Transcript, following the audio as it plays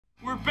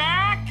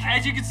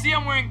As you can see,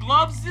 I'm wearing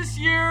gloves this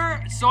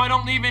year, so I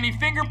don't leave any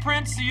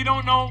fingerprints, so you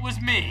don't know it was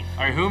me.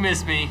 All right, who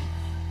missed me?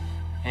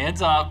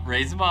 Hands up,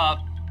 raise them up.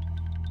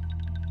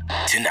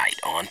 Tonight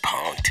on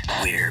Punk'd,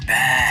 we're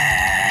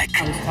back.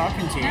 I was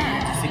talking to you,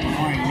 you're just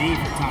ignoring me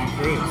for Tom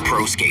Cruise.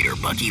 Pro skater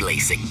Bucky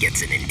Lasek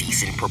gets an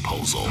indecent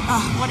proposal.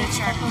 Oh, what a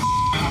jerk.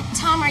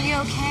 Tom, are you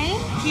okay?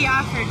 He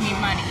offered me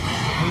money.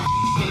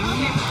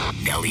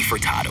 Nelly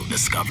Furtado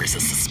discovers a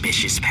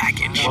suspicious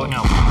package. Oh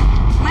no.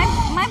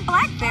 My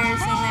black bear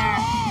is in there.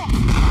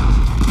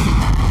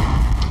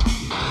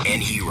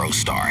 And hero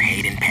star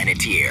Hayden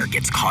Panettiere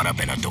gets caught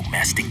up in a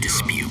domestic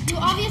dispute. You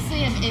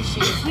obviously have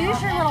issues.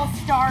 Use your little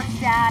star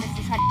status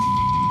to try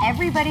to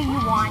everybody you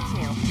want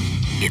to.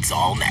 It's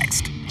all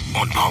next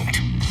on Punk'd.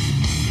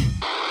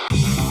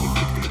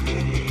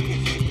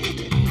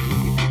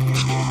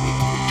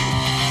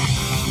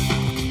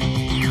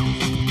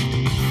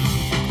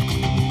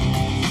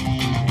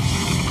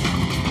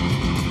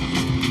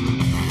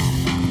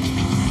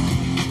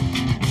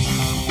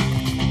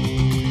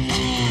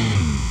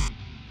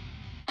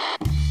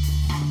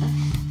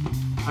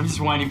 I'm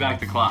just winding back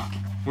the clock.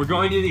 We're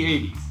going to the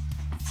 80s.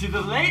 To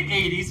the late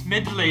 80s,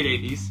 mid to late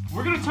 80s.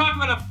 We're gonna talk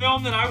about a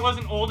film that I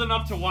wasn't old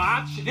enough to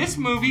watch. This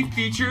movie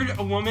featured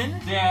a woman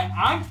that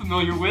I'm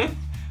familiar with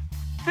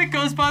that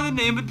goes by the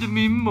name of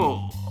Demi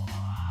Moore.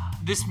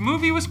 This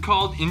movie was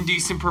called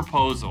Indecent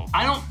Proposal.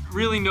 I don't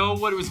really know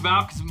what it was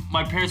about because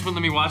my parents wouldn't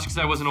let me watch it because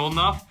I wasn't old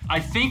enough. I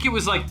think it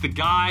was like the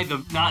guy,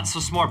 the not so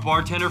smart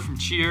bartender from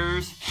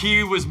Cheers.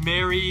 He was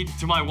married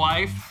to my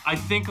wife. I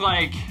think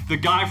like the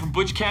guy from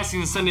Butch Cassidy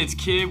and the Sundance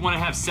Kid wanted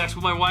to have sex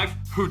with my wife.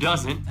 Who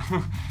doesn't?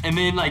 And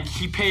then like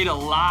he paid a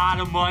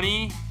lot of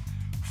money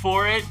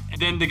for it.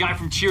 And then the guy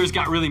from Cheers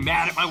got really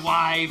mad at my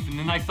wife. And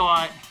then I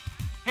thought,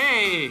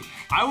 hey,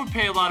 I would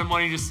pay a lot of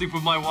money to sleep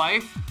with my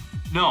wife.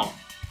 No.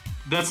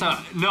 That's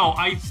not, no,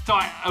 I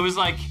thought, I was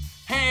like,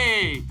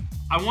 hey,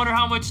 I wonder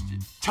how much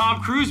Tom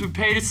Cruise would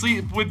pay to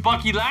sleep with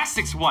Bucky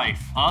Lasek's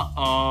wife.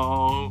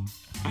 Uh-oh.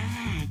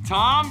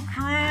 Tom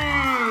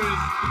Cruise.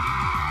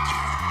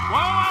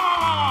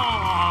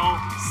 Whoa.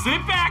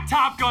 Sit back,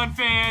 Top Gun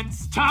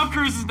fans. Tom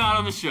Cruise is not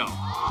on the show.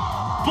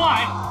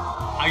 But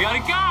I got a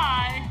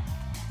guy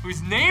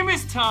whose name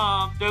is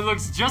Tom that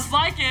looks just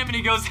like him, and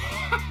he goes,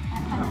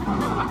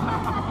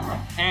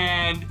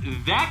 and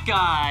that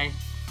guy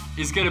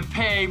is gonna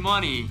pay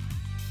money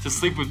to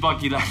sleep with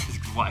Bucky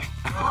Lasek's wife.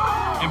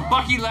 And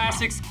Bucky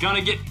Lasek's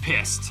gonna get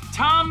pissed.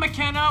 Tom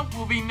McKenna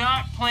will be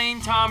not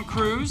playing Tom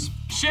Cruise.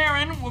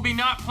 Sharon will be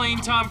not playing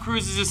Tom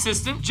Cruise's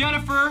assistant.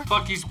 Jennifer,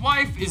 Bucky's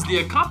wife, is the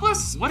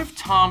accomplice. What if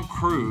Tom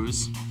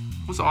Cruise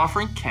was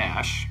offering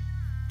cash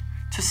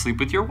to sleep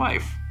with your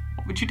wife?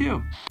 What would you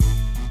do?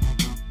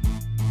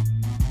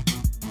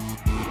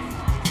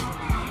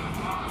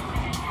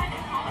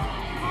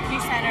 He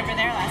sat over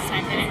there last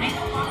time, didn't he?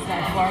 Is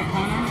that far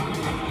corner?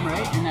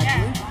 Right? And that's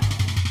you?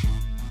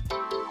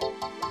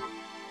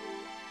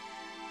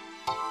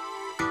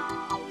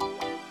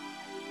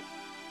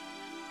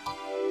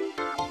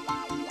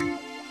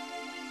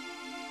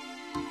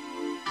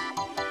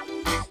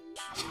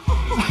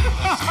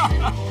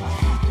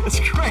 That's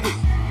great. Okay.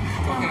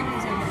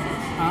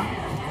 Huh?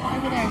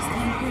 Over there is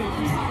Tom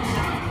Cruise.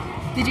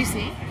 Did you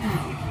see?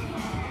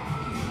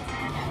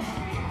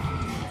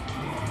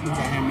 Is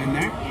that him in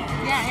there?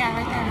 Yeah,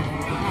 right there.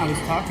 No, I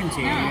was talking to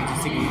you, you're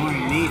just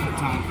ignoring me for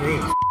Tom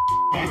Cruise.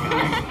 That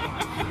guy.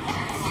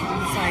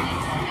 It's like,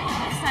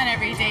 It's not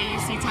every day you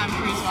see Tom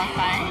Cruise walk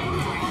by.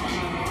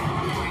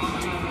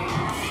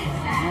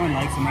 no one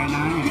likes him right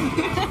now anyway.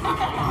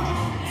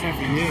 Except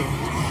for you.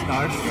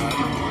 Starstruck.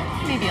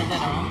 Maybe a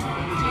little.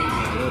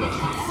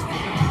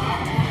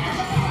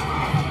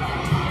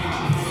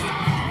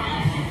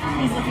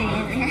 He's looking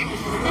over here.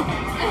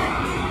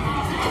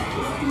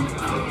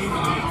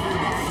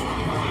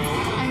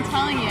 I'm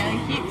telling you, he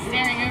keeps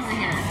staring over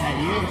here. At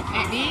you?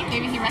 At me?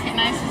 Maybe he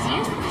recognizes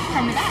you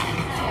from the back.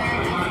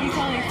 He's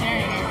totally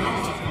staring over here.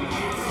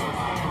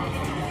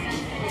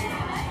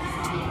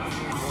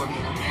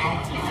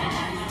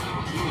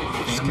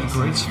 She's got a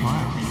great smile.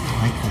 I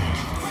like that.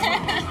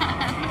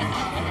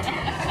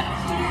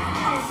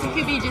 It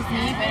could be just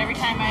me, but every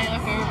time I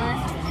look over,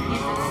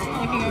 he's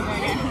looking over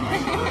again.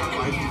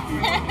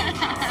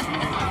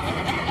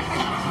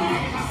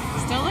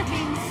 Still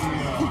looking.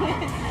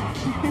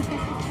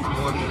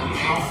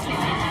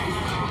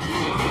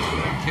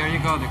 Here you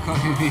go, the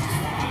coffee beef.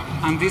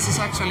 And this is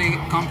actually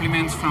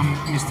compliments from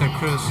Mr.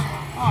 Cruz.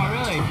 Oh,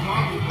 really?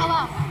 Oh,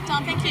 wow.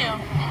 Tom, thank you.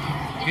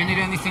 If you need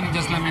anything,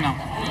 just let me know.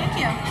 Thank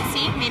you.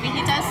 See, maybe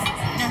he does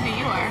know who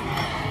you are.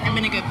 I'm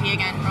gonna go pee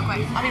again real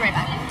quick. I'll be right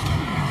back.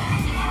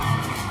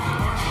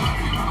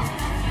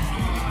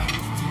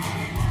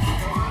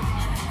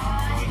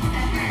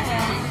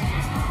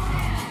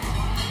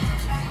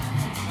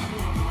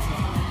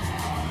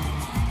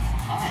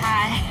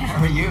 Hi.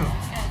 How are you?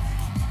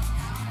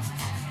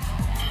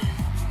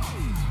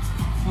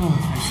 Oh,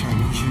 I'm sorry,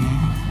 what was your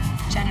name?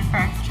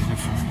 Jennifer.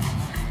 Jennifer.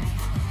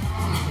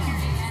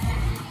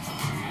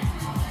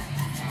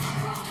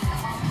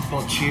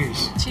 Well,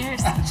 cheers.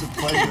 Cheers. It's a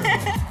pleasure.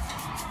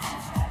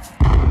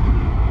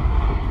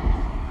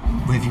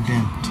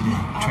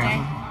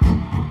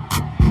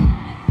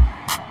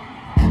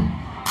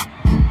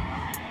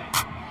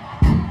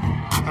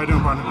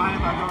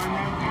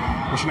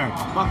 What's your name?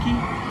 Bucky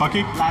Bucky?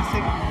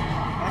 Lasek.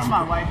 That's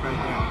my wife right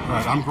there. All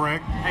right, I'm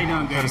Greg. How you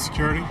doing, Head Greg? of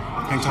security.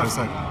 Hang tight a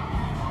second.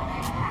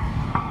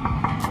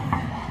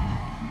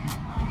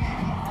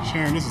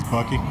 Sharon, this is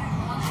Bucky.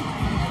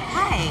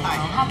 Hi.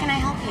 How can I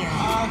help you?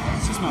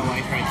 This is my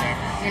wife right there.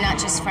 You're not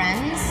just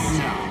friends?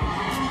 No.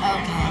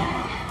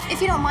 Okay. If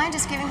you don't mind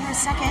just giving her a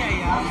second.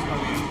 Yeah, I'll just go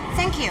in.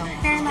 Thank you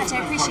very much.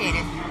 I appreciate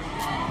it.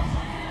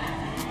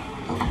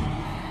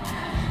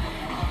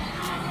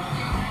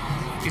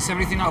 Is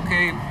everything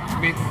okay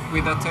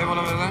with that table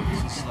over there?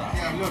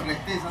 Yeah, look,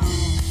 like this.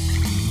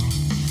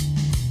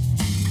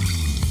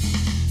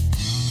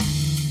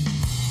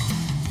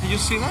 Did you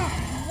see that?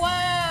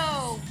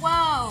 Whoa,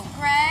 whoa,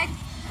 Greg.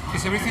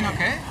 Is everything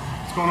okay?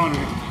 What's going on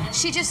here?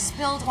 She just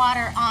spilled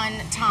water on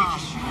Tom.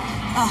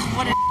 Oh,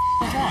 what a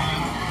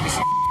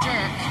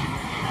jerk.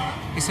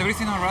 Is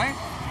everything all right?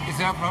 Is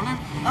there a problem?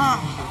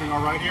 Everything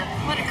all right here?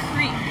 What a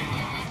creep.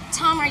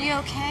 Tom, are you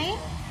okay?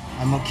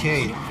 I'm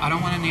okay. I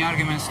don't want any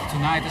arguments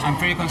tonight. I'm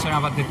pretty concerned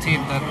about the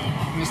tip that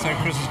Mr.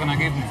 Cruz is gonna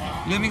give me.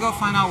 Let me go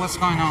find out what's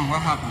going on.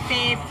 What happened?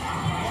 Babe,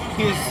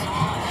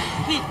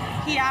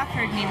 he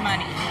offered me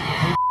money.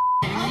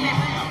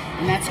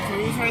 And that's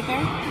Cruz right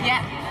there?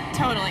 Yeah,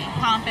 totally.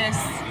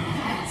 Pompous.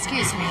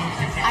 Excuse me.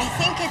 I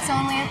think it's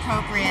only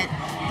appropriate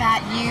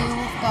that you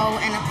go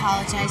and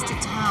apologize to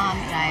Tom,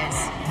 guys.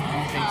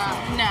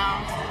 No.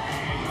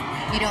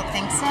 You don't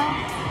think so?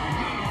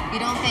 You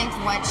don't think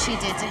what she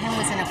did to him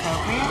was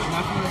inappropriate?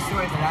 Not from the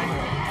story that I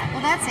heard. Well,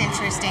 that's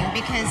interesting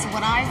because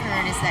what I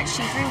heard is that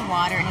she threw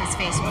water in his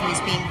face when he was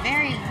being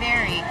very,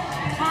 very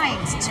kind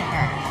to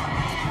her.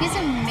 He's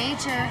a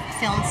major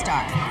film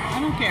star.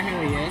 I don't care who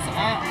he is.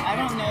 I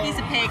don't know.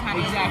 He's a pig,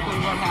 honey. Exactly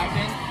what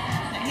happened.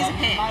 He's a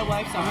pig. My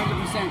wife's 100%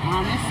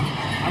 honest.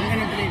 I'm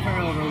gonna believe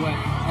her over what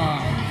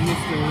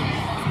Mr.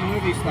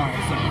 Movie Star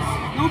says.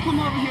 Don't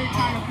come over here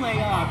trying to play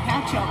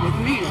patch up with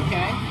me,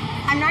 okay?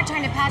 I'm not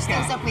trying to patch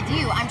things up with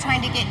you. I'm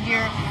trying to get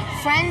your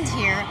friend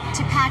here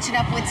to patch it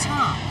up with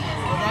Tom.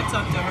 Well, that's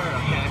up to her,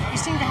 okay? You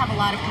seem to have a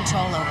lot of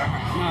control over her.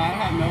 No, I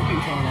have no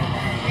control over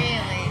her.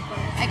 Really?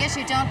 I guess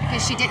you don't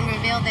because she didn't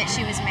reveal that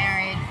she was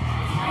married.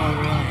 Oh,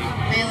 really?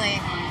 Really?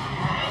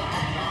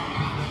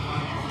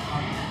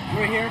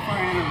 We're here for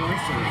our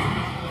anniversary.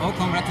 Oh,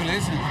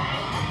 congratulations.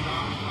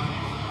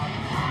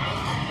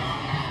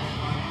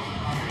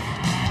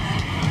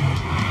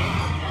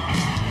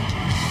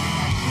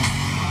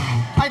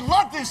 I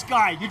love this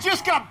guy. You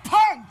just got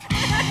punked.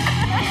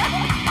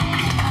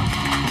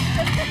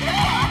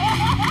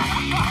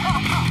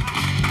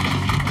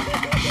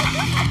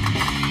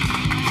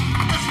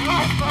 That's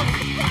right, buddy.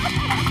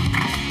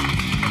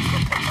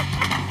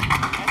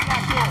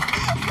 That's not cool.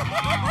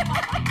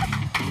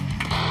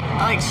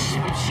 I'm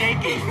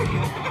shaking.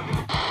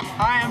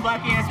 Hi, I'm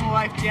Bucky, and it's my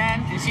wife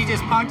Jen, and she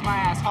just punked my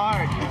ass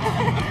hard.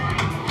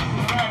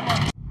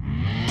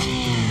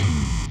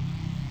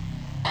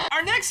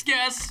 Our next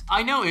guest,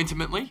 I know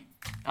intimately.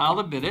 I'll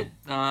admit it.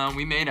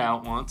 We made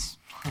out once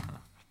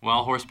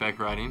while horseback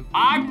riding.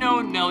 I've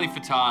known Nelly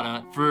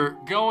Furtado for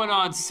going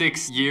on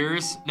 6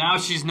 years. Now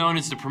she's known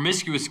as the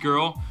promiscuous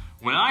girl.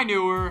 When I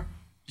knew her,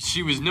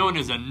 she was known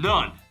as a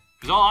nun,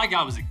 because all I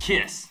got was a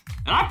kiss.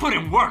 And I put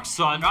in work,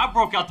 son. I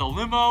broke out the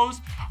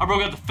limos. I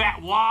broke out the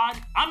fat wad.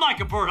 I'm like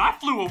a bird. I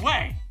flew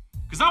away,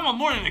 because I want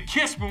more than a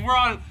kiss when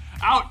we're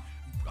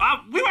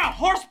we went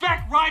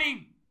horseback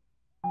riding.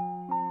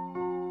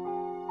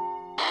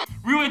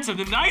 We went to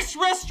the nice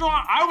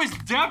restaurant. I was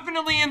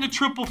definitely in the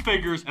triple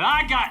figures, and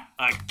I got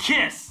a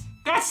kiss.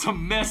 That's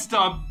some messed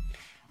up.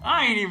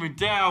 I ain't even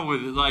down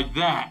with it like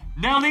that.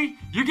 Nelly,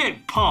 you're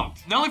getting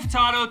pumped. Nelly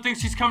Furtado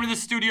thinks she's coming to the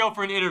studio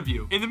for an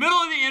interview. In the middle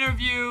of the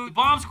interview, the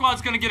bomb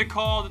squad's gonna get a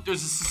call that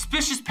there's a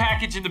suspicious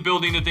package in the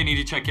building that they need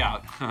to check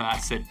out. I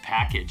said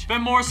package.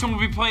 Ben Morrison will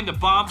be playing the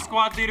bomb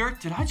squad leader.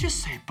 Did I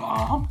just say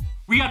bomb?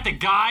 We got the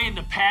guy in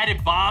the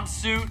padded bomb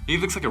suit. He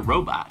looks like a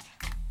robot.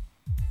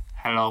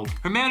 Hello.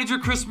 Her manager,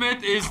 Chris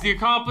Smith, is the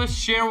accomplice.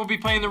 Cher will be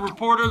playing the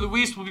reporter.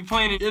 Luis will be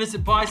playing an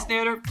innocent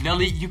bystander.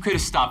 Nelly, you could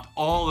have stopped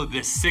all of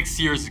this 6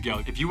 years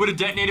ago. If you would have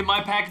detonated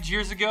my package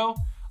years ago,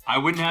 I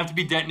wouldn't have to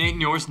be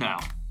detonating yours now.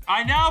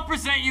 I now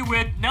present you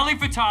with Nelly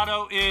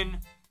Furtado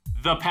in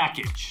The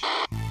Package.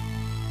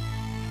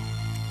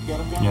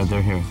 Yeah,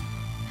 they're here.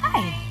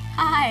 Hi.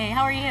 Hi,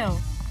 how are you?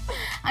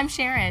 I'm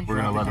Sharon. We're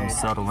gonna let them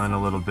settle in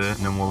a little bit,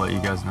 and then we'll let you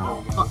guys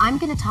know. Well, I'm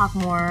gonna talk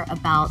more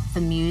about the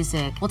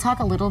music. We'll talk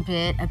a little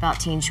bit about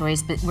Teen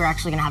Choice, but we're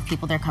actually gonna have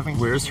people there covering.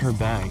 Where's her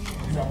bag?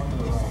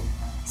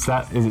 Is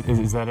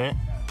that it?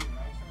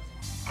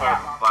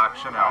 Black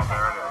Chanel,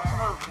 there it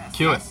is.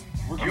 Cue it.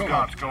 You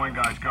got it's going,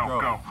 guys.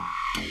 Go.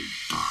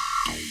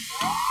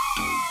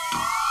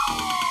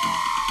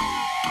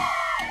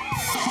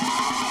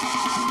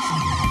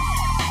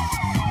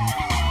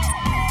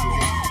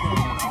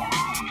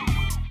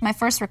 My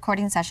first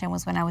recording session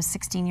was when I was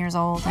 16 years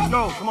old. Let's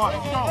go, come on,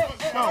 let's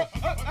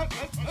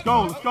go,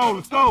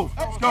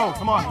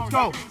 come on,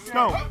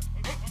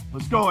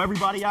 let's go,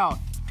 everybody out.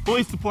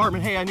 Police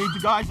department, hey, I need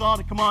you guys all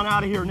to come on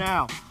out of here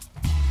now.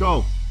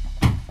 Go.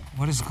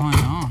 What is going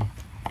on?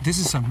 This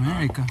is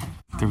America.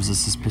 there was a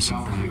suspicious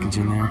package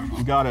in there.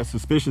 We got a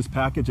suspicious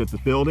package at the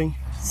building.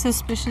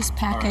 Suspicious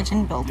package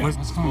in building.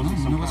 What's going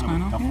on? You know what's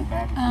going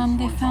on?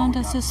 They found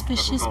a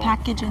suspicious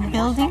package in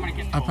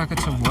building. A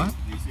package of what?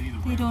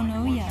 They don't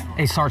know yet.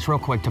 Hey, Sarge, real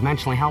quick,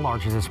 dimensionally, how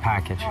large is this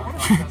package?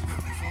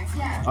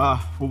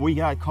 Well, we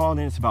got called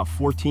in, it's about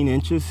 14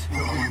 inches.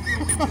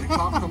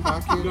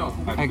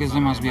 I guess there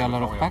must be a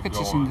lot of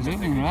packages in the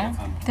building, right?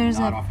 There's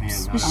a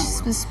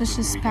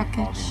suspicious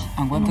package.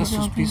 And what does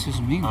suspicious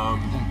mean?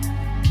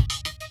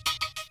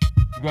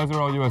 You guys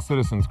are all U.S.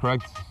 citizens,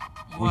 correct?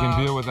 We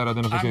can deal with that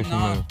identification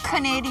later.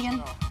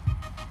 Canadian.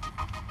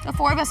 The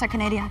four of us are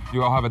Canadian.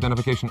 You all have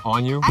identification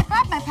on you? I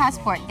brought my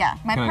passport, yeah.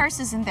 My purse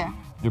is in there.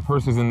 Your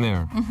purse is in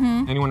there.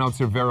 Mm-hmm. Anyone else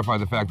here verify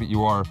the fact that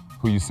you are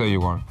who you say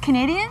you are?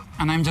 Canadian?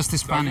 And I'm just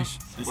Spanish.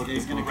 This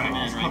guy's gonna come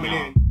in right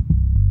now.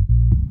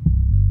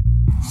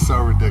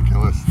 So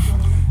ridiculous.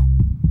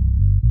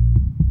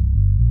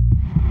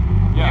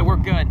 Yeah, we're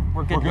good.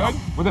 We're good. We're good?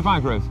 What'd they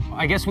find, Chris?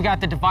 I guess we got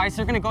the device.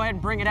 They're gonna go ahead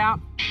and bring it out.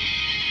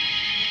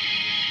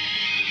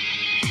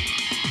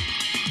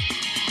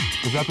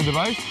 Is that the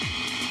device?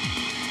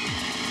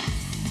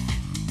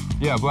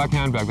 Yeah, black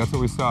handbag. That's what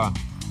we saw.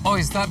 Oh,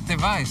 is that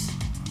device?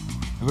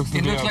 It looks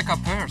like a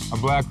purse. A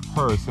black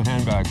purse, a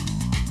handbag.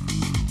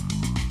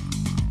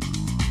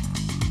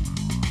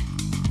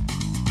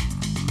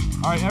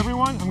 All right,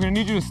 everyone, I'm gonna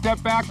need you to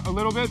step back a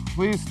little bit.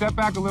 Please step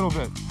back a little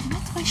bit.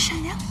 That's my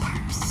Chanel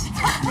purse.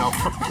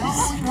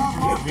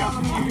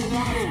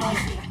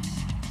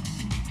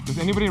 Does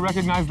anybody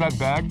recognize that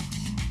bag?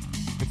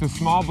 It's a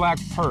small black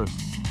purse.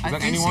 Is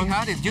that anyone? She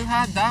had it. You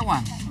had that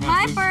one.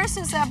 My purse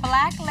is a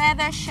black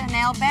leather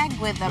Chanel bag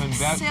with a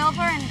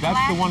silver and black.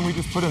 That's the one we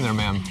just put in there,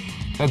 ma'am.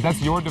 That's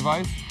your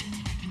device?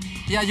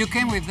 Yeah, you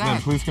came with that.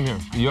 Ma'am, please come here.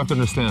 You have to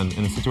understand,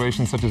 in a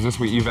situation such as this,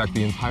 we evac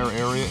the entire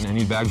area, and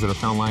any bags that are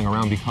found lying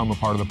around become a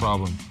part of the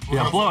problem.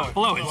 Yeah, blow it.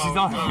 She's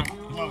on.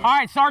 All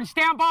right, Sarge,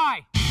 stand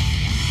by.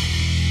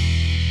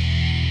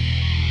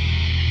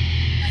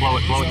 Blow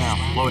it now.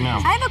 Blow it now.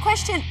 I have a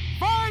question.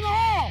 Fire in the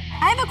hole!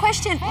 I have a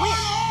question. Wait.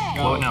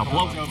 Blow it now.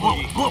 Blow.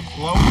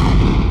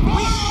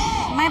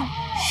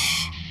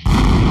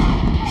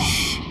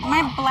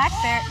 My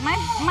blackberry.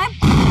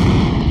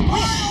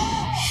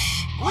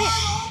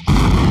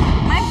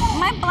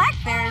 My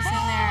blackberry's in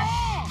there.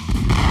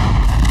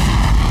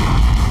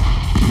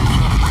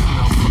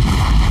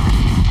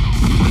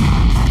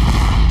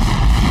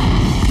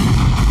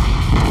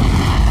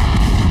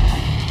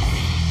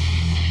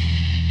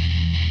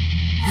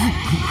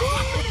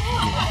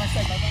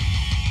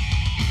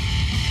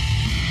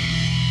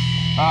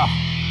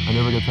 I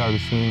never get tired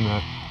of seeing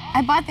that.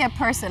 I bought that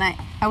purse and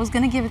I was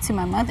gonna give it to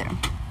my mother.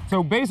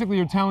 So basically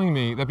you're telling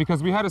me that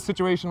because we had a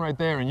situation right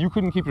there and you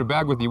couldn't keep your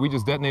bag with you, we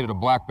just detonated a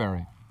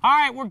BlackBerry. All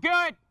right, we're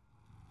good.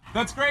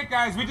 That's great,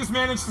 guys. We just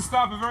managed to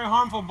stop a very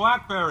harmful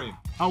BlackBerry.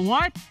 A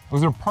what? It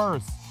was her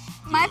purse.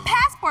 My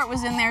passport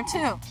was in there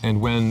too. And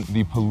when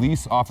the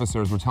police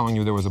officers were telling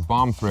you there was a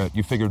bomb threat,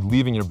 you figured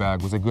leaving your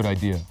bag was a good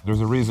idea.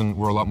 There's a reason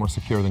we're a lot more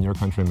secure than your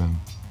country, ma'am.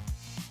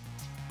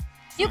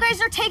 You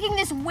guys are taking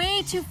this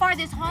way too far,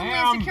 this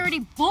Homeland Security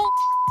bull.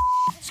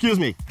 Excuse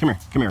me. Come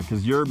here,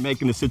 because you're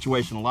making the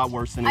situation a lot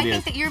worse than it is. I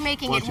think that you're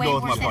making it way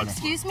worse than.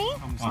 Excuse me?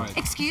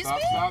 Excuse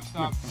me?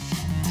 Stop.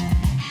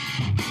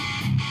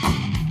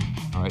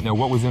 All right, now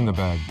what was in the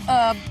bag?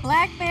 A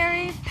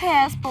BlackBerry,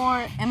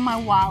 passport, and my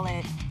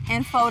wallet,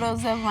 and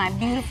photos of my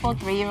beautiful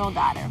 3-year-old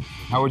daughter.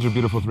 How would your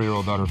beautiful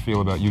 3-year-old daughter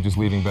feel about you just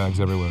leaving bags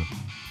everywhere?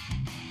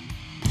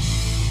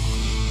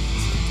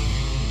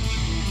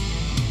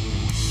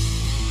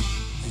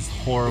 It's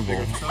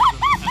horrible.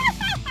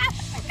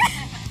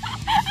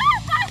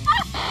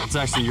 It's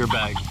actually your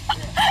bag.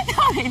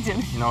 No, they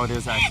didn't. No, it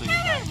is actually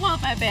your bag.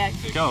 Want my bag.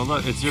 Go,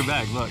 look, it's your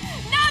bag, look.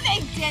 No, they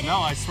didn't. No,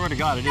 I swear to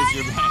God, it is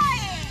your bag. Lying.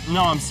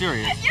 No, I'm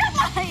serious. You're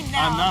lying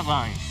now. I'm not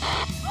lying.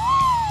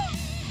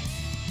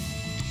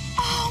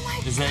 Oh my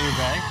God. Is that your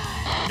bag?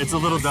 It's a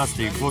little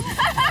dusty.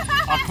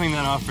 I'll clean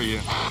that off for you.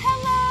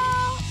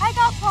 Hello. I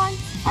got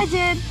punched. I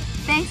did.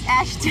 Thanks,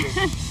 Ashton.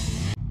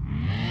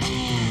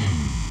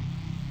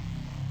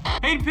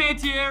 Hayden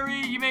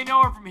Panettiere, you may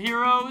know her from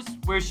Heroes,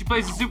 where she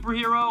plays a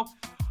superhero.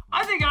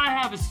 I think I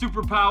have a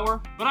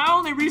superpower, but I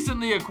only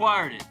recently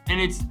acquired it,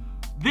 and it's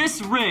this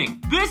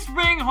ring. This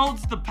ring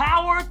holds the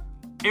power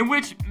in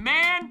which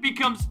man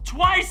becomes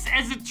twice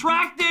as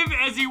attractive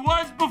as he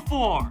was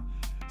before.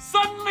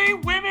 Suddenly,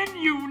 women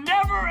you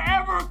never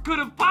ever could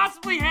have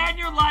possibly had in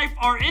your life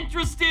are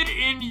interested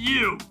in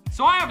you.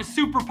 So I have a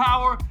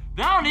superpower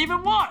that I don't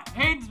even want.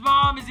 Hayden's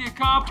mom is the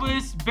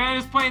accomplice, Ben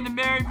is playing the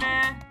married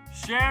man,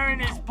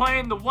 Sharon is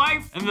playing the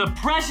wife, and the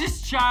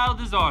precious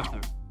child is Arthur.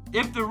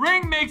 If the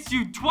ring makes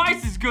you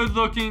twice as good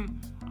looking,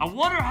 I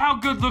wonder how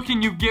good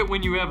looking you get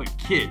when you have a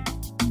kid.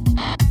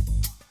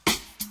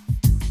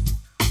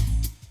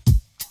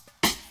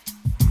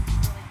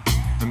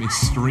 I'm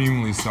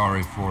extremely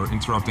sorry for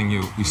interrupting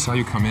you. We saw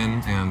you come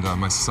in, and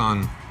my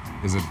son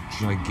is a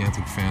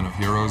gigantic fan of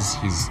Heroes.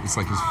 It's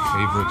like his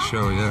favorite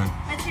show, yeah.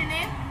 What's your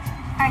name?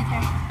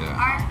 Arthur. Yeah.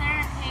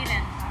 Arthur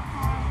Hayden.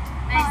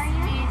 Nice to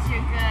meet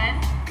you. Good.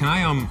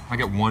 Can I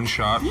get one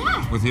shot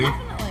with you?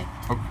 Definitely.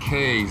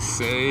 Okay,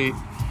 say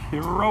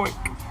heroic.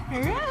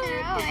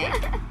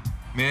 Heroic.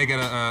 May I get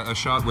a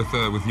shot with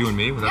you and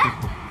me? Would that be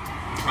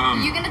cool? Are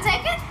you gonna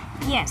take it?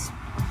 Yes.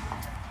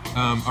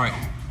 All right.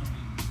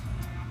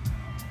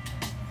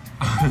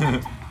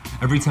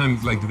 Every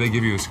time, like, do they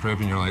give you a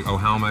script and you're like, oh,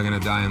 how am I gonna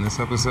die in this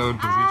episode?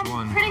 Because each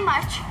one. Pretty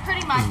much.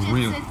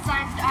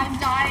 I've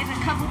died a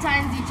couple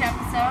times each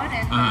episode,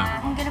 and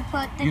I'm gonna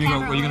put the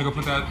camera. Are you gonna go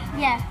put that?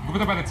 Yeah. Go put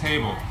that by the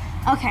table.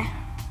 Okay.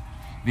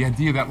 The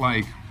idea that,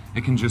 like,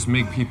 it can just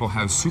make people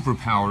have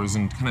superpowers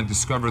and kind of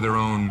discover their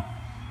own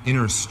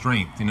inner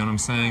strength. You know what I'm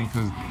saying?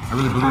 Because I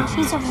really believe.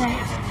 She's over there.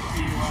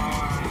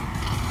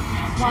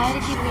 Why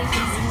did you leave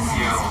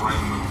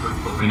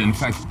me? And in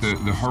fact,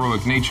 the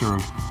heroic nature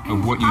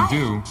of what you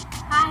do.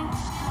 Hi.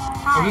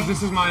 Oh,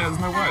 this is my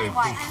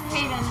wife.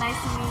 Hayden, nice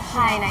to meet you.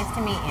 Hi, nice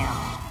to meet you.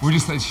 We're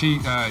just like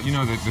you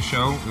know, the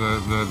show,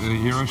 the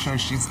hero show.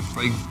 She's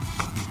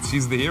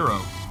the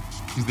hero.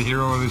 She's the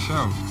hero of the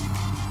show.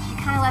 You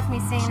kind of left me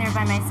sitting there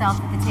by myself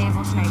at the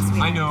table tonight,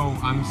 sweetie. I know.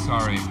 I'm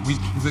sorry.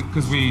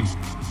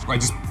 I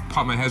just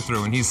popped my head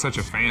through, and he's such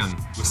a fan.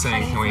 Was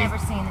saying, But he's never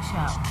seen the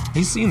show.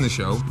 He's seen the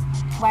show.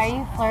 Why are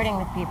you flirting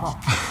with people?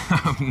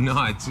 I'm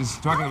not.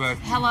 Just talking about.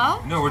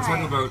 Hello? No, we're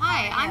talking about.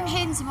 Hi, I'm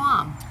Hayden's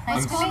mom.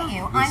 Nice to meet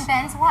you. I'm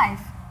Ben's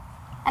wife.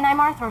 And I'm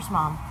Arthur's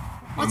mom.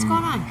 What's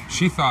going on?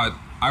 She thought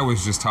I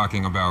was just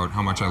talking about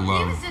how much I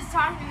love. He was just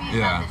talking to me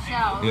about the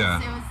show. Yeah.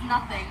 It was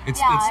nothing.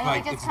 It's and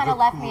like, he just it's kind of the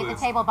left me at the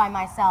coolest. table by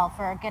myself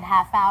for a good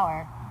half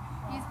hour.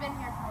 He's been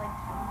here for like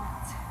 10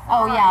 minutes.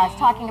 Oh yeah, I was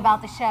talking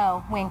about the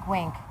show. Wink,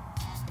 wink.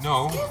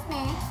 No. Excuse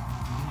me.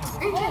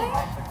 Are you kidding?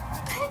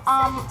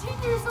 I'm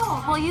 17 years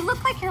old. Well, you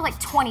look like you're like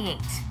 28.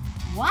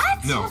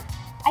 What? No.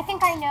 I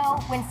think I know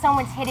when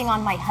someone's hitting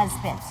on my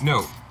husband.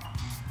 No.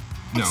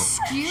 No.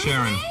 Excuse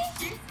Sharon.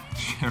 me?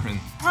 Sharon.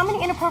 How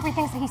many inappropriate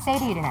things did he say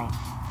to you tonight?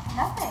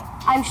 Nothing.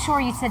 I'm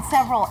sure you said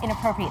several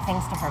inappropriate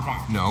things to her, Ben.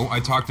 No, I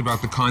talked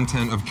about the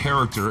content of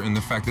character and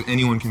the fact that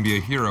anyone can be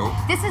a hero.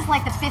 This is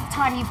like the 5th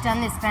time you've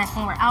done this, Ben,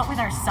 when we're out with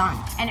our son.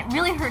 And it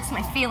really hurts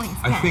my feelings,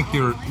 Ben. I think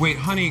you're. Wait,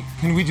 honey,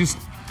 can we just.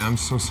 I'm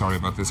so sorry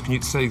about this. Can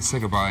you say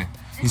goodbye?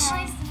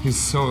 He's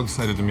so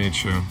excited to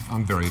meet you.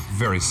 I'm very,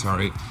 very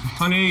sorry.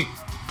 Honey.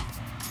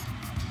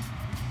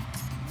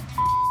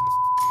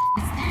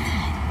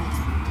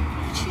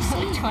 She's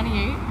like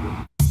 28.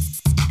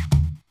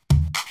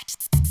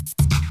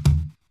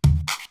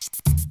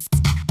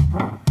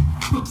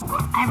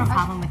 I have a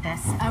problem with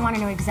this. I want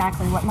to know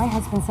exactly what my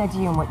husband said to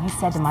you and what you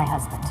said to my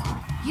husband.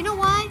 You know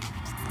what?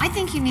 I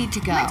think you need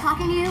to go. Am I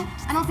talking to you?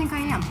 I don't think I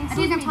am. I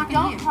think I'm talking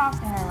to you. Don't talk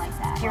to her like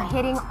that. You're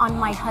hitting on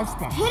my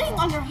husband. Hitting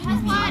on your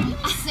husband? Are you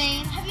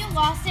insane? Have you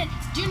lost it?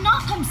 Do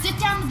not come sit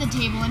down at the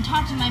table and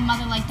talk to my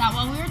mother like that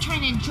while we were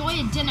trying to enjoy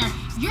a dinner.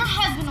 Your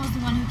husband was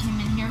the one who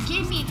came in here,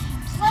 gave me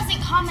pleasant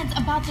comments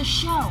about the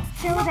show.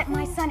 Show that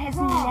my son has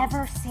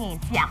never seen.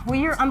 Yeah, well,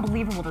 you're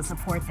unbelievable to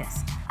support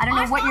this. I don't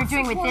know what you're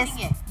doing with this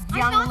young lady.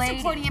 I'm not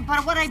supporting it,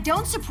 but what I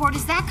don't support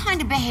is that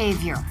kind of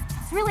behavior.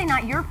 It's really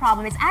not your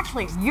problem. It's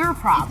actually your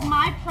problem. It's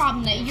my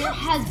problem that your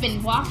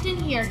husband walked in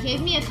here,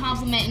 gave me a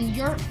compliment, and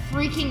you're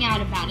freaking out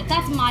about it.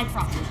 That's my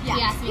problem.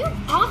 Yeah. You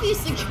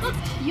obviously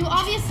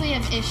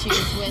have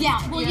issues with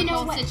you know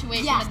whole what?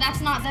 situation, Yeah. but that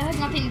has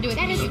nothing to do with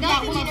me.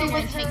 That has nothing to do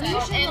with her.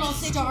 Use Your little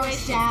star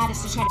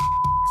status to try to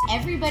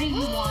everybody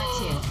you want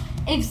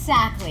to.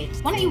 Exactly.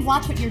 Why don't you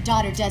watch what your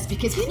daughter does?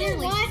 Because You know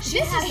clearly what? she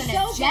This has is an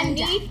so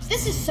agenda. beneath.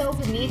 This is so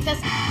beneath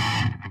us.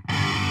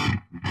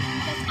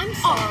 I'm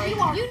sorry. you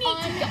are need to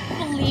go.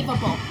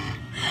 Unbelievable.